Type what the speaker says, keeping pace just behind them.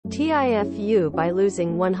TIFU by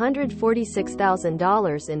losing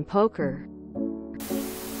 $146,000 in poker.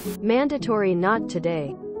 Mandatory not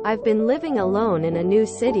today. I've been living alone in a new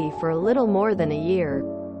city for a little more than a year.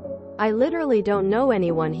 I literally don't know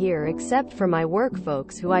anyone here except for my work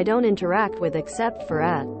folks who I don't interact with except for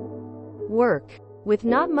at work. With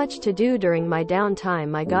not much to do during my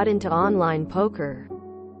downtime, I got into online poker.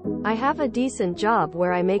 I have a decent job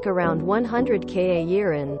where I make around $100K a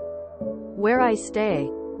year in where I stay.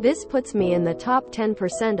 This puts me in the top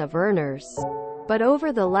 10% of earners. But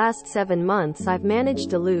over the last 7 months I've managed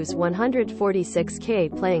to lose $146K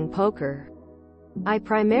playing poker. I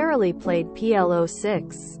primarily played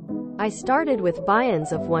PL06. I started with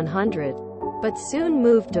buy-ins of 100, but soon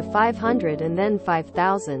moved to 500 and then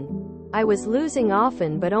 5,000. I was losing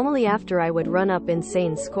often, but only after I would run up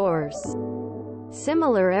insane scores.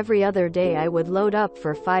 Similar every other day I would load up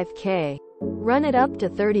for 5K, run it up to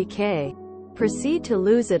 30K, proceed to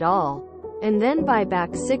lose it all, and then buy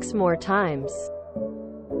back 6 more times.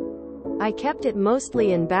 I kept it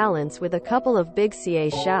mostly in balance with a couple of big CA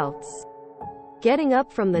shouts. Getting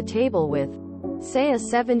up from the table with, say, a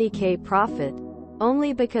 70K profit,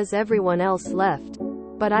 only because everyone else left,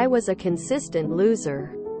 but I was a consistent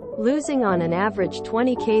loser. Losing on an average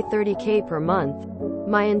 20K 30K per month.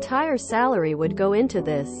 My entire salary would go into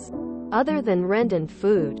this, other than rent and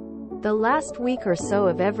food. The last week or so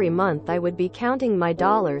of every month I would be counting my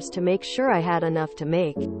dollars to make sure I had enough to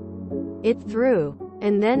make it through.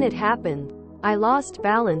 And then it happened. I lost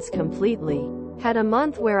balance completely. Had a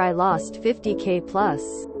month where I lost 50K plus.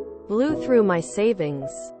 Blew through my savings.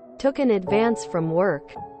 Took an advance from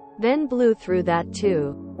work. Then blew through that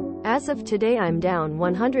too. As of today I'm down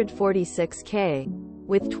 $146K.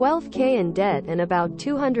 With $12K in debt and about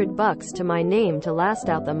 $200 to my name to last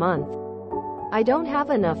out the month. I don't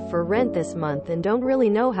have enough for rent this month and don't really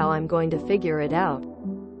know how I'm going to figure it out.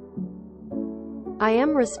 I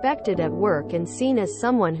am respected at work and seen as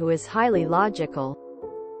someone who is highly logical,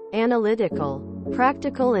 analytical,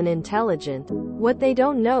 practical and intelligent. What they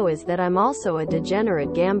don't know is that I'm also a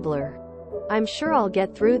degenerate gambler. I'm sure I'll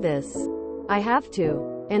get through this. I have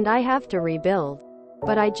to, and I have to rebuild.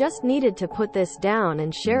 But I just needed to put this down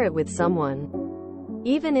and share it with someone.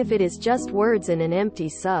 Even if it is just words in an empty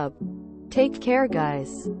sub. Take care,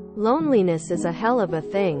 guys. Loneliness is a hell of a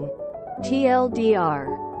thing. TLDR.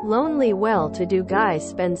 Lonely well-to-do guy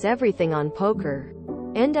spends everything on poker.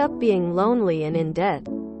 End up being lonely and in debt.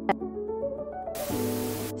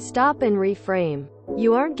 Stop and reframe.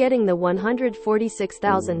 You aren't getting the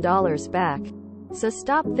 $146,000 back. So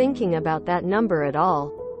stop thinking about that number at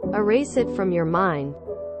all. Erase it from your mind.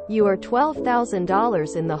 You are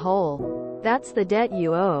 $12,000 in the hole. That's the debt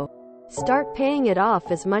you owe. Start paying it off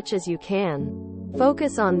as much as you can.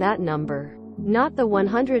 Focus on that number, not the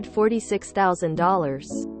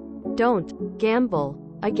 $146,000. Don't gamble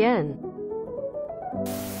again.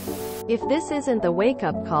 If this isn't the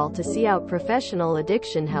wake-up call to seek out professional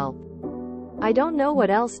addiction help, I don't know what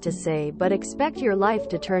else to say, but expect your life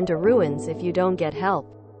to turn to ruins if you don't get help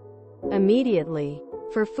immediately.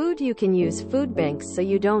 For food you can use food banks so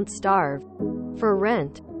you don't starve. For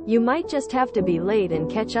rent, you might just have to be late and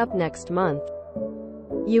catch up next month.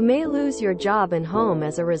 You may lose your job and home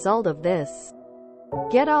as a result of this.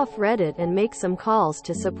 Get off Reddit and make some calls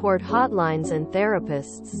to support hotlines and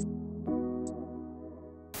therapists.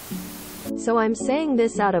 So I'm saying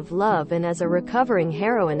this out of love and as a recovering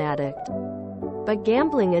heroin addict. But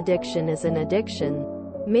gambling addiction is an addiction.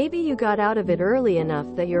 Maybe you got out of it early enough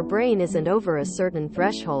that your brain isn't over a certain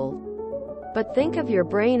threshold. But think of your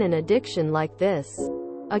brain and addiction like this.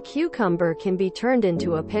 A cucumber can be turned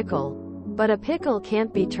into a pickle. But a pickle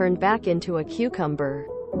can't be turned back into a cucumber.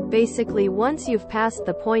 Basically, once you've passed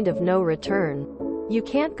the point of no return, you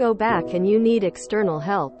can't go back and you need external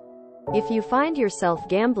help. If you find yourself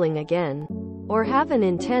gambling again, or have an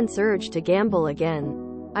intense urge to gamble again,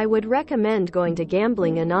 I would recommend going to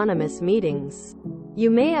Gambling Anonymous meetings. You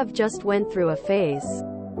may have just went through a phase.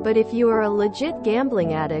 But if you are a legit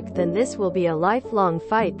gambling addict, then this will be a lifelong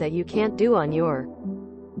fight that you can't do on your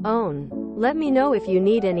own. Let me know if you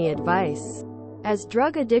need any advice. As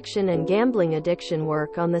drug addiction and gambling addiction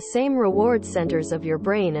work on the same reward centers of your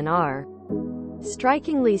brain and are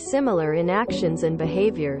strikingly similar in actions and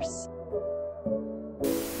behaviors.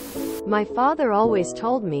 My father always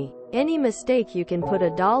told me, any mistake you can put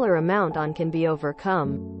a dollar amount on can be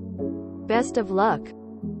overcome. Best of luck.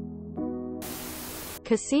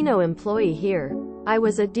 Casino employee here. I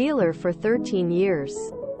was a dealer for 13 years.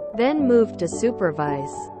 Then moved to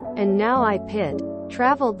supervise. And now I pit.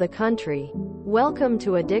 Traveled the country. Welcome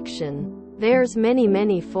to addiction. There's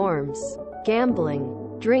many forms.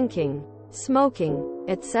 Gambling, drinking, smoking,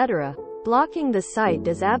 etc. Blocking the site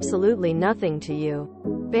does absolutely nothing to you.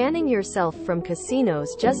 Banning yourself from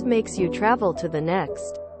casinos just makes you travel to the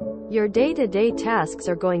next. Your day-to-day tasks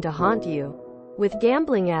are going to haunt you, with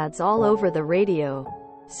gambling ads all over the radio,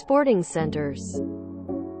 sporting centers.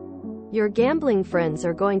 Your gambling friends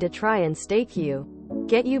are going to try and stake you,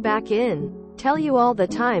 get you back in, tell you all the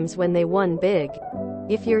times when they won big.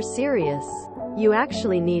 If you're serious, you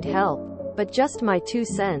actually need help. But just my 2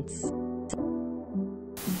 cents.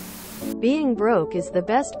 Being broke is the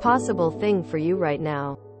best possible thing for you right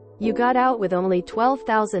now. You got out with only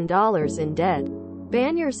 $12,000 in debt.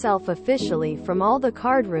 Ban yourself officially from all the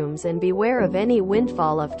card rooms and beware of any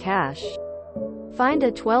windfall of cash. Find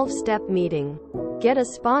a 12-step meeting. Get a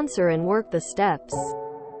sponsor and work the steps.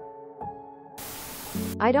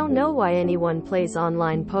 I don't know why anyone plays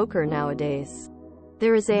online poker nowadays.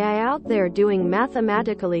 There is AI out there doing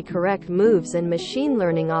mathematically correct moves and machine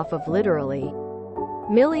learning off of literally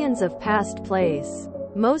millions of past plays.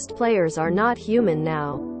 Most players are not human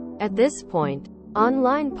now. At this point,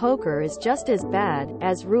 online poker is just as bad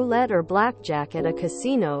as roulette or blackjack at a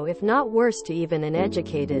casino, if not worse to even an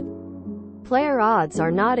educated player. Odds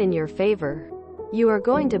are not in your favor. You are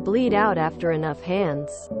going to bleed out after enough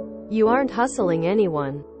hands. You aren't hustling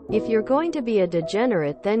anyone. If you're going to be a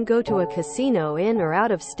degenerate, then go to a casino in or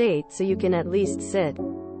out of state so you can at least sit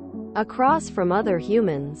across from other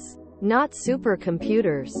humans, not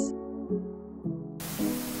supercomputers.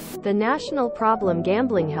 The National Problem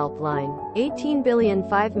Gambling Helpline,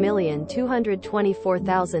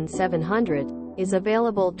 18,005,224,700, is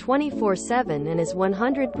available 24/7 and is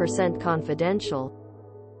 100% confidential.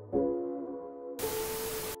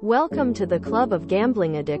 Welcome to the club of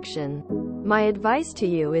gambling addiction. My advice to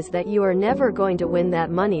you is that you are never going to win that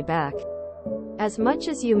money back. As much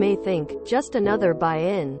as you may think, just another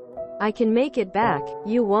buy-in, I can make it back,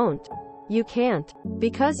 you won't. You can't.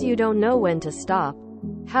 Because you don't know when to stop.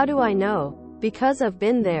 How do I know? Because I've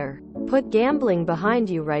been there. Put gambling behind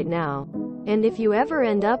you right now. And if you ever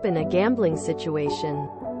end up in a gambling situation,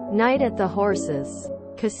 night at the horses,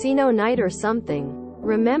 casino night or something,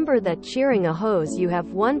 remember that cheering a hose you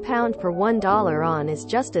have £1 per $1 on is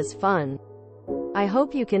just as fun. I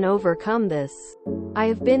hope you can overcome this. I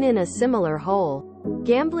have been in a similar hole.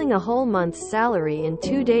 Gambling a whole month's salary in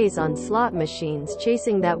 2 days on slot machines,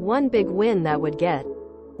 chasing that one big win that would get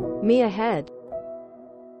me ahead.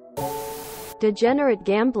 Degenerate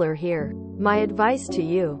gambler here. My advice to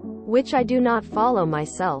you, which I do not follow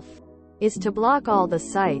myself, is to block all the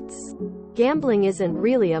sites. Gambling isn't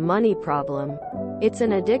really a money problem. It's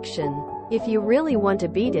an addiction. If you really want to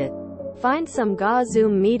beat it, find some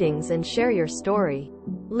Zoom meetings and share your story.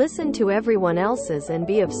 Listen to everyone else's and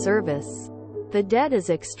be of service. The debt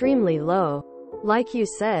is extremely low. Like you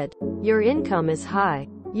said, your income is high.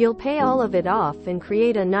 You'll pay all of it off and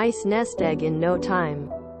create a nice nest egg in no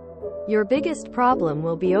time. Your biggest problem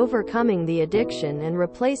will be overcoming the addiction and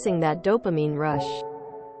replacing that dopamine rush.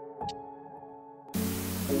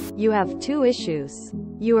 You have 2 issues.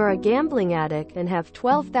 You are a gambling addict and have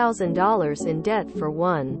 $12,000 in debt for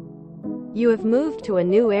 1. You have moved to a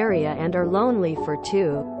new area and are lonely for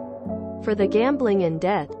 2. For the gambling and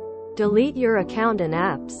debt, delete your account and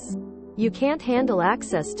apps. You can't handle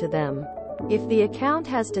access to them. If the account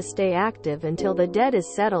has to stay active until the debt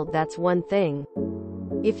is settled, that's one thing.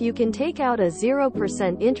 If you can take out a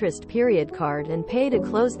 0% interest period card and pay to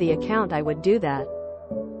close the account, I would do that.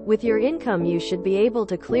 With your income, you should be able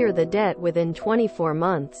to clear the debt within 24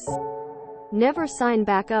 months. Never sign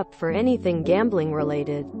back up for anything gambling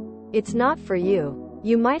related. It's not for you.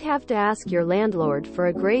 You might have to ask your landlord for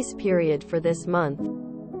a grace period for this month.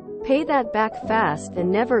 Pay that back fast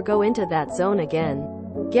and never go into that zone again.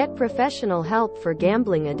 Get professional help for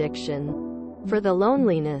gambling addiction. For the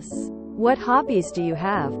loneliness, what hobbies do you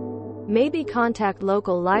have? Maybe contact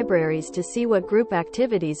local libraries to see what group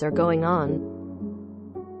activities are going on.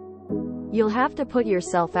 You'll have to put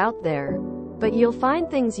yourself out there, but you'll find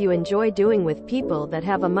things you enjoy doing with people that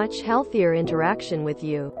have a much healthier interaction with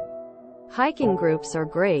you. Hiking groups are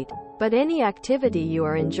great, but any activity you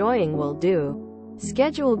are enjoying will do.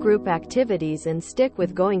 Schedule group activities and stick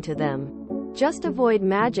with going to them. Just avoid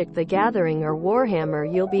Magic the Gathering or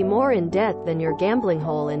Warhammer. You'll be more in debt than your gambling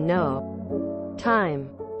hole in no time.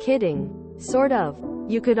 Kidding. Sort of.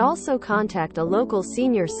 You could also contact a local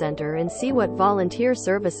senior center and see what volunteer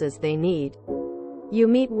services they need. You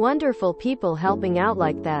meet wonderful people helping out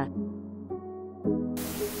like that.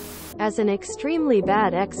 As an extremely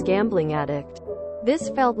bad ex-gambling addict, this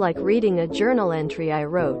felt like reading a journal entry I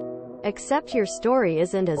wrote. Except your story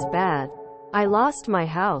isn't as bad. I lost my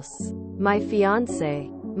house, my fiancé,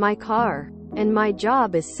 my car, and my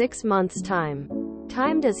job is 6 months' time.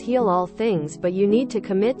 Time does heal all things, but you need to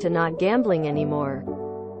commit to not gambling anymore.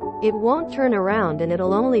 It won't turn around and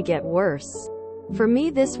it'll only get worse. For me,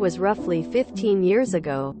 this was roughly 15 years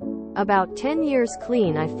ago. About 10 years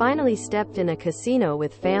clean, I finally stepped in a casino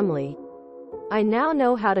with family. I now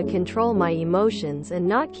know how to control my emotions and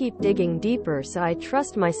not keep digging deeper, so I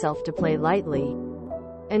trust myself to play lightly.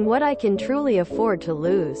 And what I can truly afford to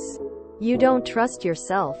lose. You don't trust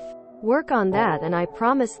yourself? Work on that and I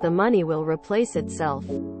promise the money will replace itself.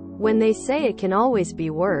 When they say it can always be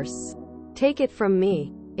worse, take it from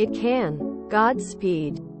me. It can.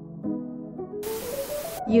 Godspeed.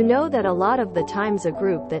 You know that a lot of the times a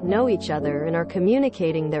group that know each other and are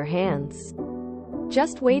communicating their hands,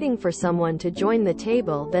 just waiting for someone to join the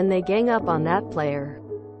table, then they gang up on that player.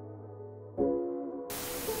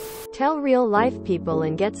 Tell real life people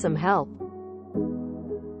and get some help.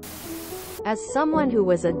 As someone who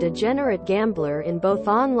was a degenerate gambler in both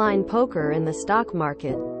online poker and the stock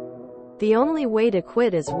market, the only way to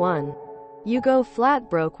quit is one. You go flat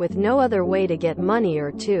broke with no other way to get money,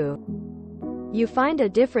 or two, you find a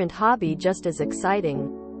different hobby just as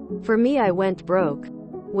exciting. For me, I went broke.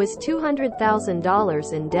 Was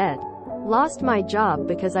 $200,000 in debt. Lost my job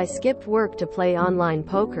because I skipped work to play online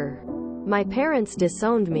poker. My parents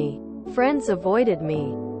disowned me. Friends avoided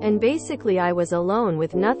me. And basically I was alone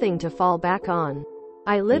with nothing to fall back on.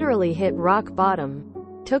 I literally hit rock bottom.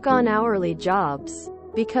 Took on hourly jobs,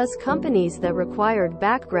 because companies that required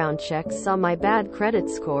background checks saw my bad credit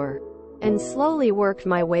score, and slowly worked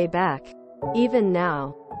my way back. Even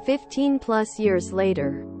now, 15 plus years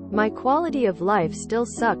later, my quality of life still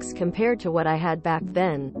sucks compared to what I had back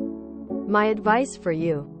then. My advice for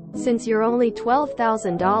you, since you're only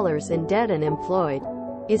 $12,000 in debt and employed,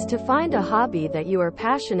 is to find a hobby that you are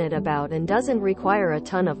passionate about and doesn't require a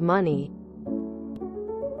ton of money.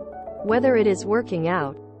 Whether it is working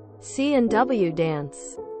out, C&W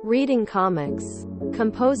dance, reading comics,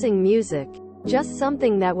 composing music, just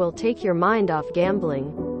something that will take your mind off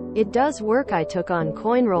gambling. It does work. I took on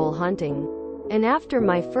coin roll hunting, and after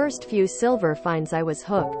my first few silver finds I was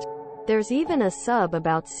hooked. There's even a sub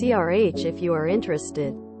about CRH if you are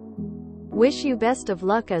interested. Wish you best of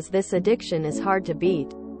luck, as this addiction is hard to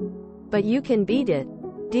beat. But you can beat it.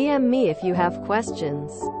 DM me if you have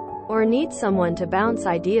questions, or need someone to bounce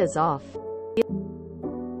ideas off.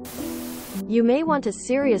 You may want to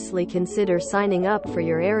seriously consider signing up for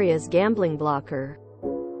your area's gambling blocker.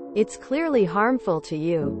 It's clearly harmful to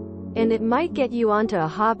you, and it might get you onto a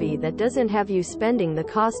hobby that doesn't have you spending the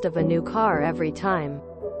cost of a new car every time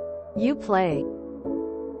you play.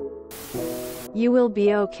 You will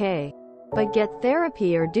be okay. But get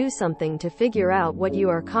therapy or do something to figure out what you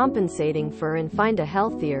are compensating for and find a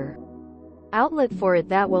healthier outlet for it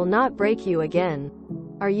that will not break you again.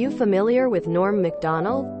 Are you familiar with Norm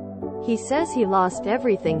Macdonald? He says he lost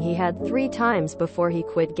everything he had 3 times before he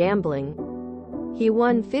quit gambling. He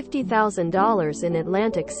won $50,000 in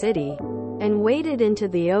Atlantic City, and waded into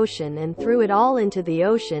the ocean and threw it all into the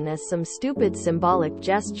ocean as some stupid symbolic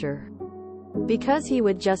gesture, because he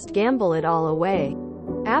would just gamble it all away.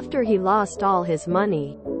 After he lost all his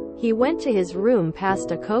money, he went to his room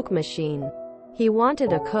past a Coke machine. He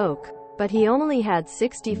wanted a Coke, but he only had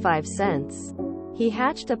 65 cents. He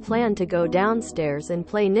hatched a plan to go downstairs and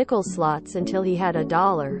play nickel slots until he had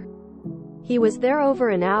 $1. He was there over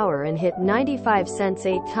an hour and hit 95 cents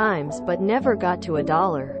 8 times but never got to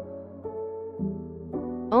 $1.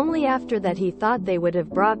 Only after that he thought they would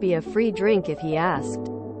have brought me a free drink if he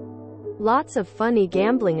asked. Lots of funny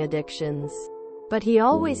gambling addictions. But he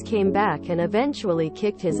always came back and eventually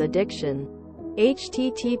kicked his addiction.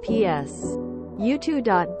 https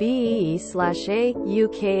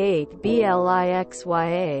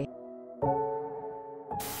u2.be/auk8blixya.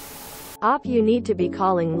 You need to be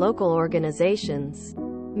calling local organizations.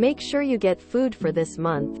 Make sure you get food for this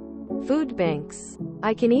month. Food banks.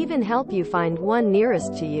 I can even help you find one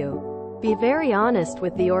nearest to you. Be very honest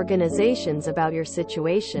with the organizations about your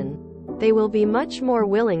situation. They will be much more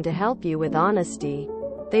willing to help you with honesty.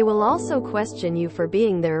 They will also question you for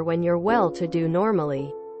being there when you're well-to-do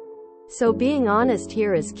normally. So being honest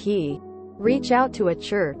here is key. Reach out to a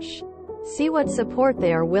church. See what support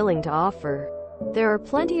they are willing to offer. There are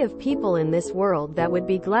plenty of people in this world that would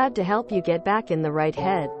be glad to help you get back in the right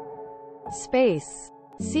head space.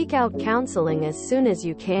 Seek out counseling as soon as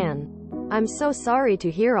you can. I'm so sorry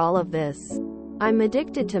to hear all of this. I'm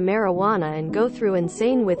addicted to marijuana and go through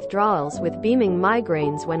insane withdrawals with beaming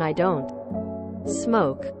migraines when I don't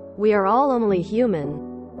smoke. We are all only human.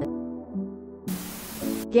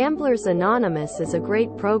 Gamblers Anonymous is a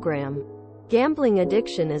great program. Gambling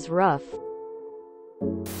addiction is rough.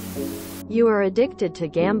 You are addicted to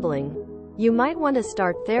gambling. You might want to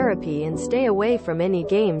start therapy and stay away from any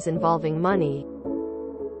games involving money.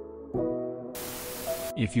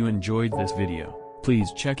 If you enjoyed this video,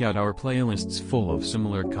 please check out our playlists full of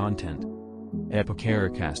similar content.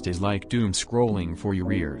 Epicaricast is like doom scrolling for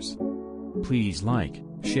your ears. Please like,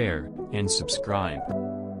 share, and subscribe.